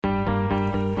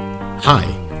Hi,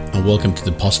 and welcome to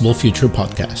the Possible Future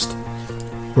podcast.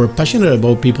 We're passionate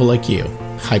about people like you,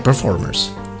 high performers,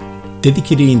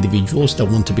 dedicated individuals that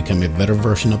want to become a better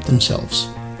version of themselves.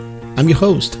 I'm your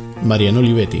host, Mariano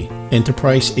Olivetti,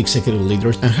 enterprise executive leader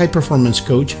and high performance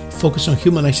coach focused on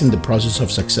humanizing the process of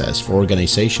success for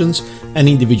organizations and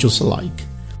individuals alike.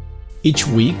 Each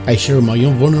week, I share my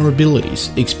own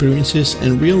vulnerabilities, experiences,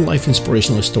 and real-life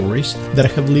inspirational stories that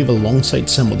I have lived alongside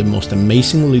some of the most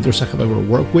amazing leaders I have ever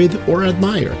worked with or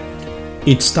admire.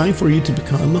 It's time for you to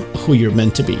become who you're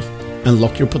meant to be,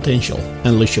 unlock your potential,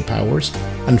 unleash your powers,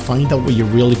 and find out what you're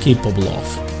really capable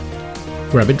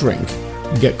of. Grab a drink,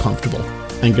 get comfortable,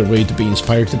 and get ready to be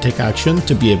inspired to take action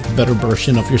to be a better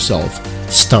version of yourself,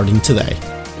 starting today.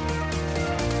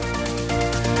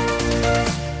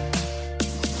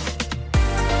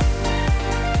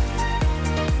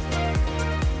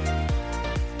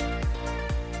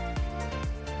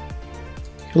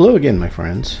 Hello again, my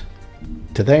friends.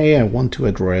 Today I want to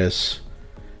address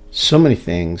so many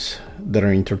things that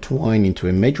are intertwined into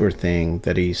a major thing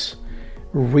that is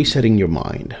resetting your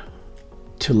mind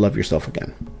to love yourself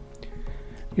again.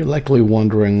 You're likely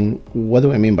wondering, what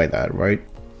do I mean by that, right?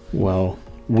 Well,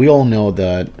 we all know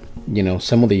that,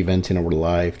 some of the events in our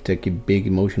life take a big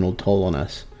emotional toll on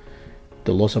us.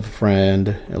 The loss of a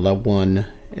friend, a loved one,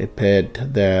 a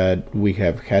pet that we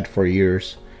have had for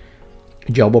years,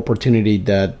 a job opportunity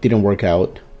that didn't work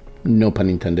out, no pun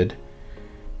intended.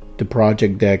 The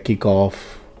project that kicked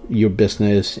off your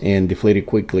business and deflated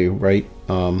quickly, right?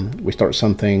 We start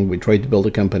something, we try to build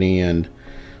a company and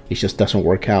it just doesn't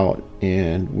work out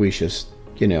and we just,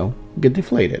 get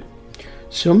deflated.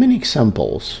 So many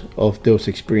examples of those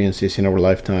experiences in our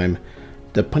lifetime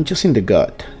that punch us in the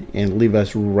gut and leave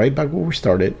us right back where we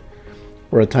started,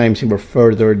 or at times even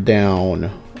further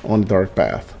down on the dark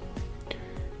path.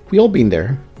 We all been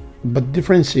there, but the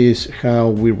difference is how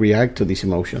we react to these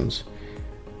emotions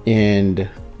and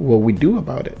what we do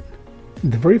about it.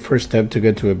 The very first step to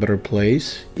get to a better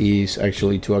place is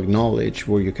actually to acknowledge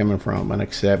where you're coming from and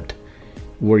accept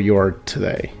where you are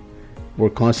today. We're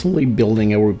constantly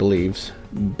building our beliefs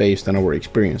based on our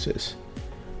experiences.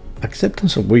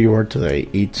 Acceptance of where you are today,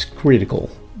 it's critical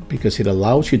because it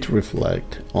allows you to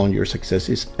reflect on your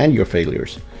successes and your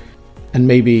failures, and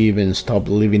maybe even stop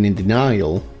living in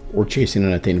denial or chasing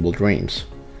unattainable dreams.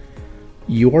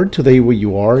 You are today where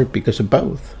you are because of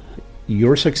both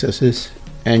your successes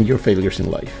and your failures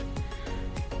in life.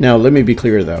 Now, let me be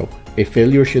clear though, a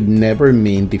failure should never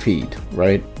mean defeat,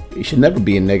 right? It should never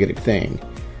be a negative thing.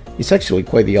 It's actually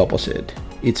quite the opposite.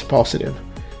 It's positive.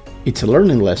 It's a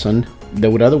learning lesson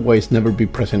that would otherwise never be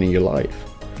present in your life.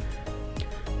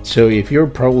 So if you're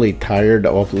probably tired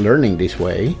of learning this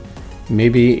way,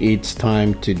 maybe it's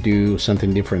time to do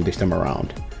something different this time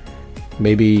around.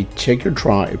 Maybe check your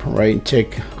tribe, right?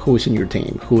 Check who's in your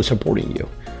team, who's supporting you.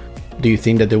 Do you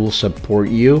think that they will support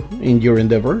you in your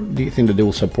endeavor? Do you think that they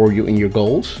will support you in your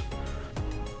goals?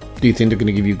 Do you think they're going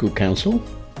to give you good counsel?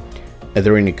 Are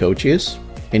there any coaches?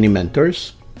 Any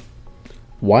mentors?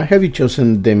 Why have you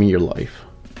chosen them in your life?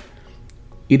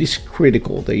 It is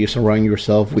critical that you surround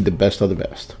yourself with the best of the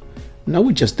best, not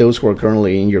with just those who are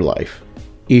currently in your life.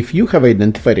 If you have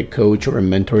identified a coach or a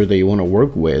mentor that you want to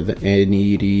work with and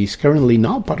it is currently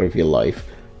not part of your life,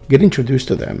 get introduced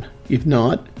to them. If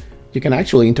not, you can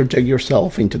actually interject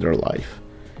yourself into their life.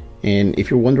 And if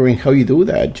you're wondering how you do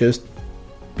that, just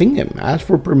ping them, ask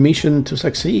for permission to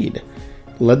succeed.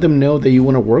 Let them know that you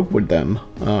want to work with them,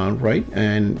 right?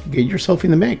 And get yourself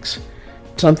in the mix.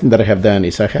 Something that I have done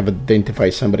is I have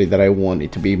identified somebody that I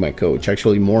wanted to be my coach,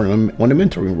 actually more on a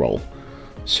mentoring role.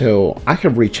 So I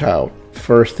have reached out.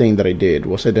 First thing that I did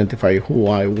was identify who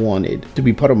I wanted to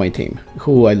be part of my team,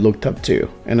 who I looked up to.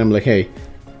 And I'm like, hey,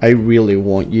 I really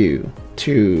want you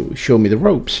to show me the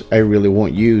ropes. I really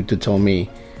want you to tell me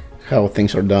how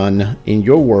things are done in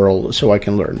your world so I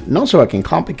can learn. Not so I can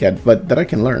copycat, but that I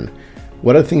can learn.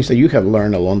 What are things that you have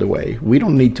learned along the way? We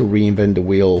don't need to reinvent the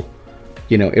wheel,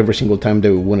 every single time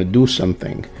that we want to do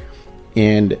something.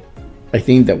 And I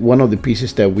think that one of the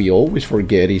pieces that we always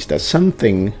forget is that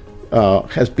something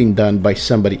has been done by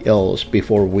somebody else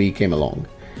before we came along.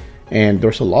 And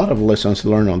there's a lot of lessons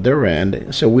learned on their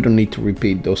end, so we don't need to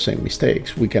repeat those same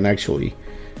mistakes. We can actually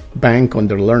bank on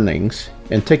their learnings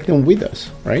and take them with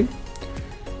us, right?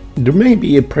 There may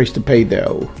be a price to pay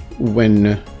though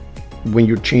when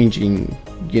you're changing,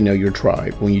 your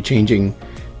tribe, when you're changing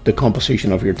the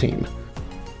composition of your team.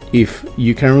 If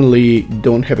you currently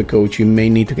don't have a coach, you may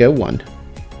need to get one.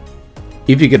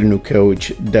 If you get a new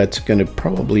coach, that's going to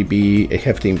probably be a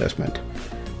hefty investment.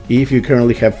 If you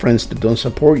currently have friends that don't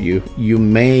support you, you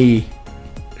may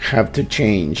have to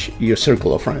change your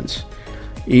circle of friends.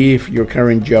 If your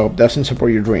current job doesn't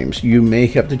support your dreams, you may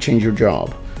have to change your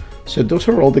job. So those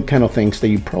are all the kind of things that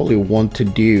you probably want to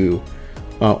do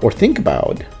or think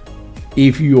about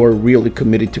if you are really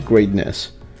committed to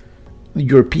greatness.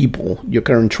 Your people, your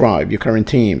current tribe, your current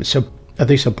team, so are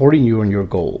they supporting you on your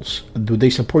goals? Do they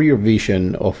support your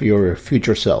vision of your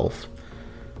future self?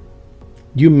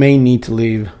 You may need to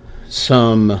leave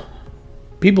some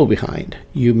people behind.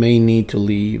 You may need to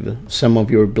leave some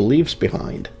of your beliefs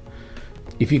behind.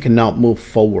 If you cannot move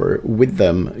forward with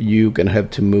them, you're going to have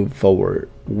to move forward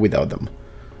without them.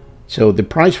 So the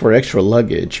price for extra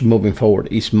luggage moving forward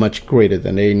is much greater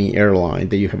than any airline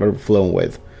that you have ever flown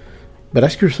with. But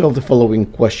ask yourself the following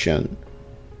question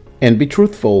and be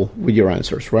truthful with your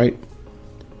answers, right?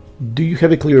 Do you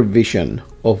have a clear vision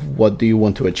of what do you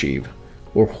want to achieve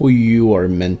or who you are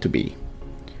meant to be?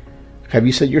 Have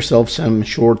you set yourself some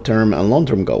short-term and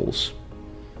long-term goals?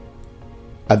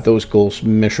 Are those goals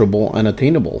measurable and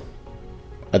attainable?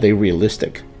 Are they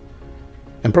realistic?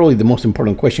 And probably the most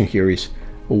important question here is,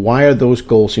 why are those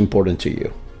goals important to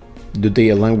you? Do they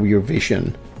align with your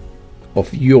vision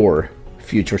of your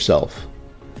future self?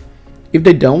 If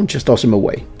they don't, just toss them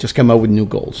away. Just come up with new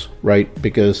goals, right?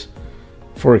 Because,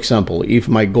 for example, if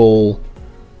my goal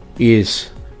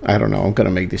is, I don't know, I'm going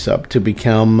to make this up, to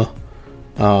become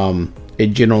a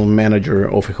general manager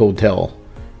of a hotel.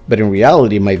 But in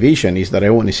reality, my vision is that I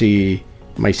want to see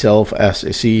myself as a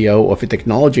CEO of a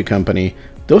technology company.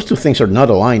 Those two things are not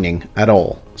aligning at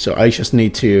all. So I just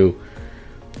need to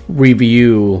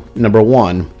review, number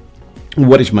one,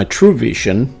 what is my true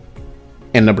vision?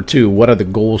 And number two, what are the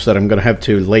goals that I'm going to have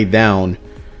to lay down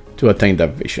to attain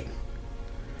that vision?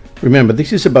 Remember,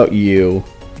 this is about you.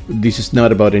 This is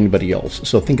not about anybody else.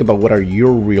 So think about what are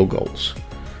your real goals.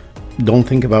 Don't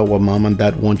think about what mom and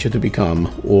dad want you to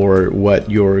become or what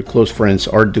your close friends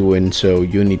are doing, so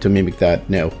you need to mimic that.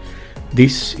 No,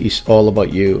 this is all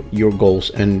about you, your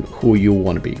goals, and who you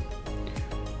want to be.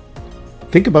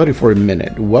 Think about it for a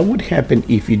minute. What would happen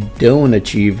if you don't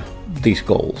achieve these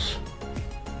goals?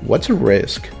 What's a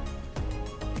risk?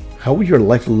 How would your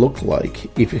life look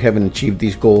like if you haven't achieved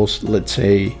these goals, let's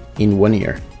say, in 1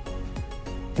 year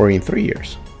or in 3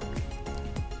 years?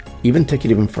 Even take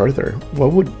it even further.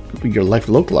 What would your life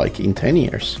look like in 10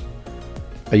 years?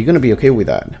 Are you going to be okay with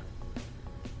that?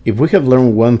 If we have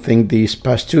learned one thing these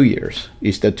past 2 years,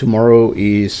 is that tomorrow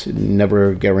is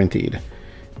never guaranteed.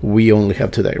 We only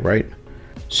have today, right?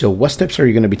 So what steps are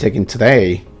you going to be taking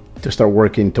today to start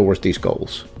working towards these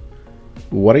goals?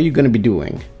 What are you going to be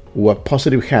doing? What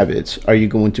positive habits are you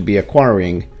going to be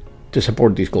acquiring to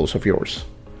support these goals of yours?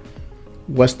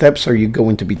 What steps are you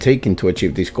going to be taking to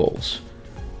achieve these goals?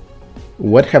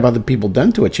 What have other people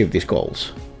done to achieve these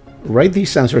goals? Write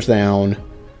these answers down,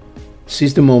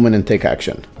 seize the moment and take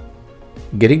action.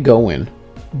 Get it going.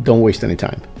 Don't waste any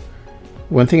time.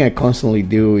 One thing I constantly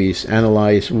do is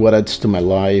analyze what adds to my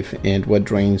life and what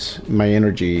drains my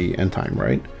energy and time,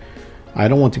 right? I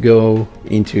don't want to go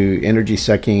into energy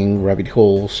sucking rabbit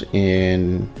holes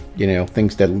and,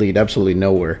 things that lead absolutely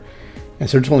nowhere, and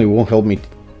certainly won't help me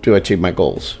to achieve my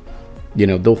goals.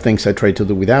 Those things I try to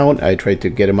do without, I try to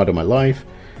get them out of my life,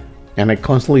 and I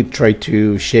constantly try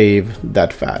to shave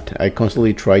that fat. I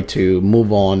constantly try to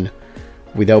move on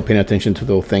without paying attention to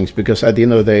those things, because at the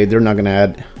end of the day, they're not going to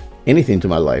add anything to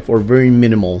my life or very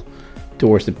minimal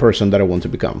towards the person that I want to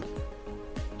become.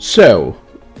 So,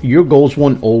 your goals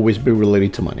won't always be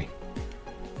related to money.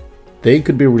 They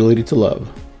could be related to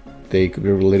love. They could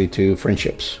be related to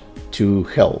friendships, to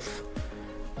health,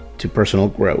 to personal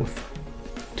growth,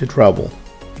 to travel,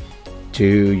 to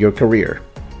your career.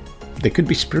 They could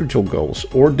be spiritual goals,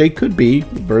 or they could be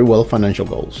very well financial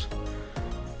goals.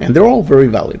 And they're all very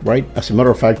valid, right? As a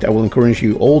matter of fact, I will encourage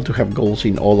you all to have goals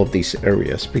in all of these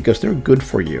areas because they're good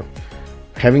for you.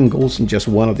 Having goals in just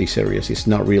one of these areas is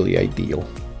not really ideal.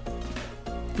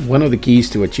 One of the keys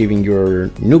to achieving your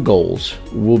new goals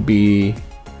will be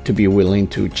to be willing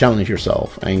to challenge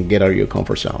yourself and get out of your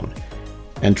comfort zone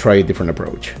and try a different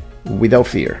approach without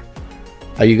fear.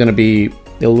 Are you going to be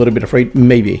a little bit afraid?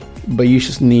 Maybe, but you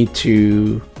just need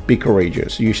to be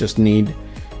courageous. You just need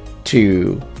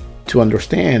to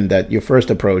understand that your first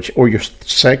approach or your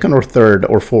second or third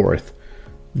or fourth,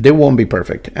 they won't be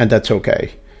perfect, and that's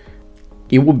okay.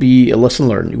 It will be a lesson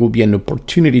learned. It will be an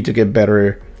opportunity to get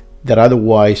better that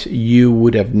otherwise you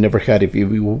would have never had if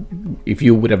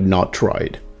you would have not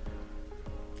tried.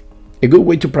 A good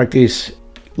way to practice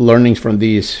learnings from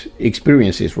these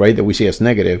experiences, right, that we see as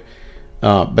negative,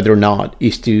 but they're not,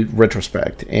 is to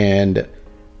retrospect and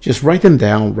just write them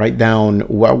down. Write down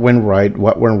what went right,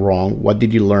 what went wrong, what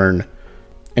did you learn,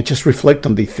 and just reflect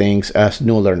on these things as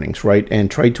new learnings, right? And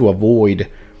try to avoid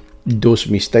those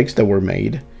mistakes that were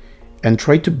made and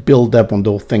try to build up on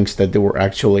those things that they were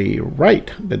actually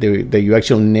right, that you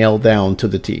actually nailed down to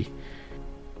the T.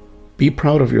 Be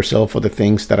proud of yourself for the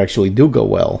things that actually do go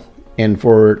well and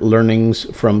for learnings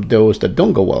from those that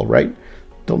don't go well, right?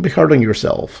 Don't be hard on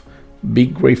yourself. Be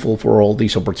grateful for all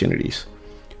these opportunities.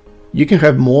 You can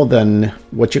have more than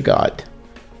what you got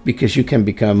because you can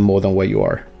become more than what you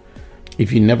are.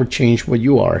 If you never change what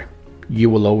you are, you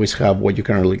will always have what you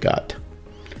currently got.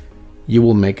 You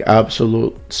will make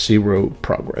absolute zero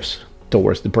progress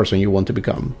towards the person you want to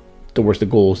become, towards the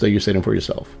goals that you're setting for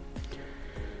yourself.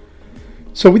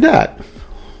 So with that,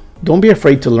 don't be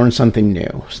afraid to learn something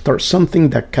new. Start something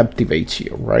that captivates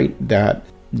you, right? That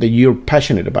you're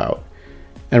passionate about.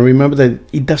 And remember that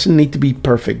it doesn't need to be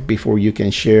perfect before you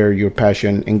can share your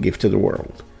passion and give to the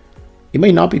world. It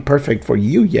may not be perfect for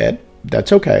you yet,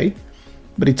 that's okay,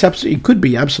 but it could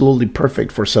be absolutely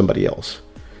perfect for somebody else.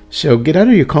 So get out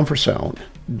of your comfort zone.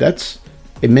 That's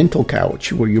a mental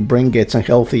couch where your brain gets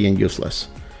unhealthy and useless.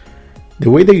 The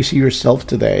way that you see yourself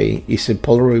today is a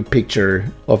Polaroid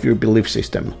picture of your belief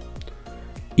system.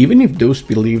 Even if those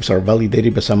beliefs are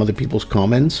validated by some other people's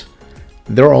comments,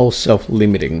 they're all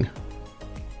self-limiting.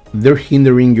 They're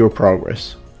hindering your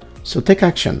progress. So take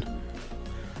action.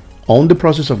 Own the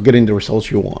process of getting the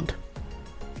results you want.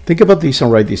 Think about this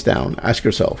and write this down. Ask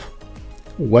yourself,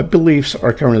 what beliefs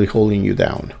are currently holding you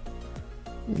down?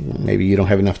 Maybe you don't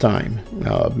have enough time.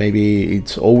 Maybe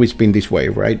it's always been this way,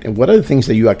 right? And what are the things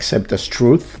that you accept as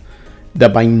truth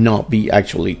that might not be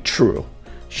actually true?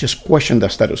 Just question the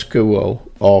status quo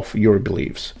of your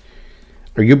beliefs.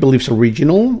 Are your beliefs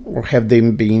original or have they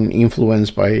been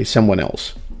influenced by someone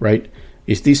else, right?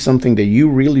 Is this something that you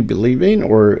really believe in,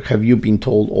 or have you been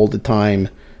told all the time,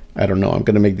 I don't know, I'm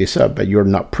going to make this up, but you're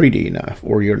not pretty enough,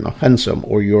 or you're not handsome,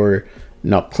 or you're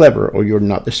not clever, or you're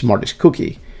not the smartest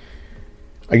cookie?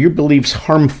 Are your beliefs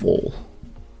harmful?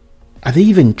 Are they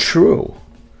even true?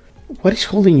 What is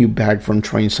holding you back from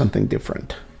trying something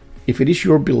different? If it is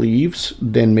your beliefs,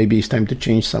 then maybe it's time to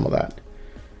change some of that.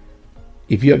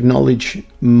 If you acknowledge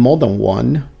more than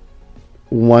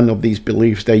one of these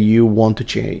beliefs that you want to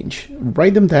change,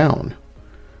 write them down.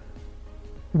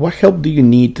 What help do you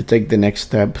need to take the next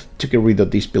step to get rid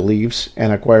of these beliefs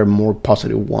and acquire more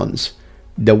positive ones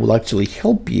that will actually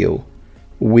help you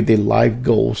with the life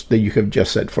goals that you have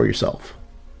just set for yourself?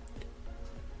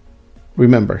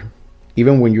 Remember,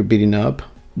 even when you're beating up,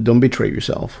 don't betray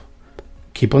yourself.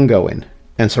 Keep on going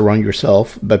and surround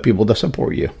yourself by people that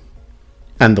support you.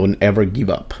 And don't ever give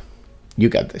up. You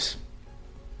got this.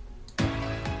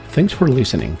 Thanks for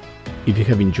listening. If you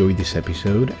have enjoyed this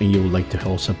episode and you would like to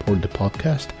help support the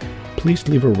podcast, please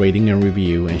leave a rating and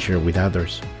review and share with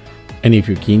others. And if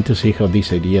you're keen to see how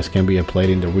these ideas can be applied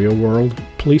in the real world,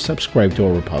 please subscribe to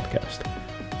our podcast.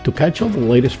 To catch all the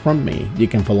latest from me, you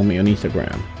can follow me on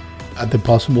Instagram at the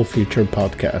Possible Future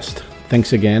Podcast.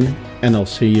 Thanks again, and I'll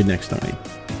see you next time.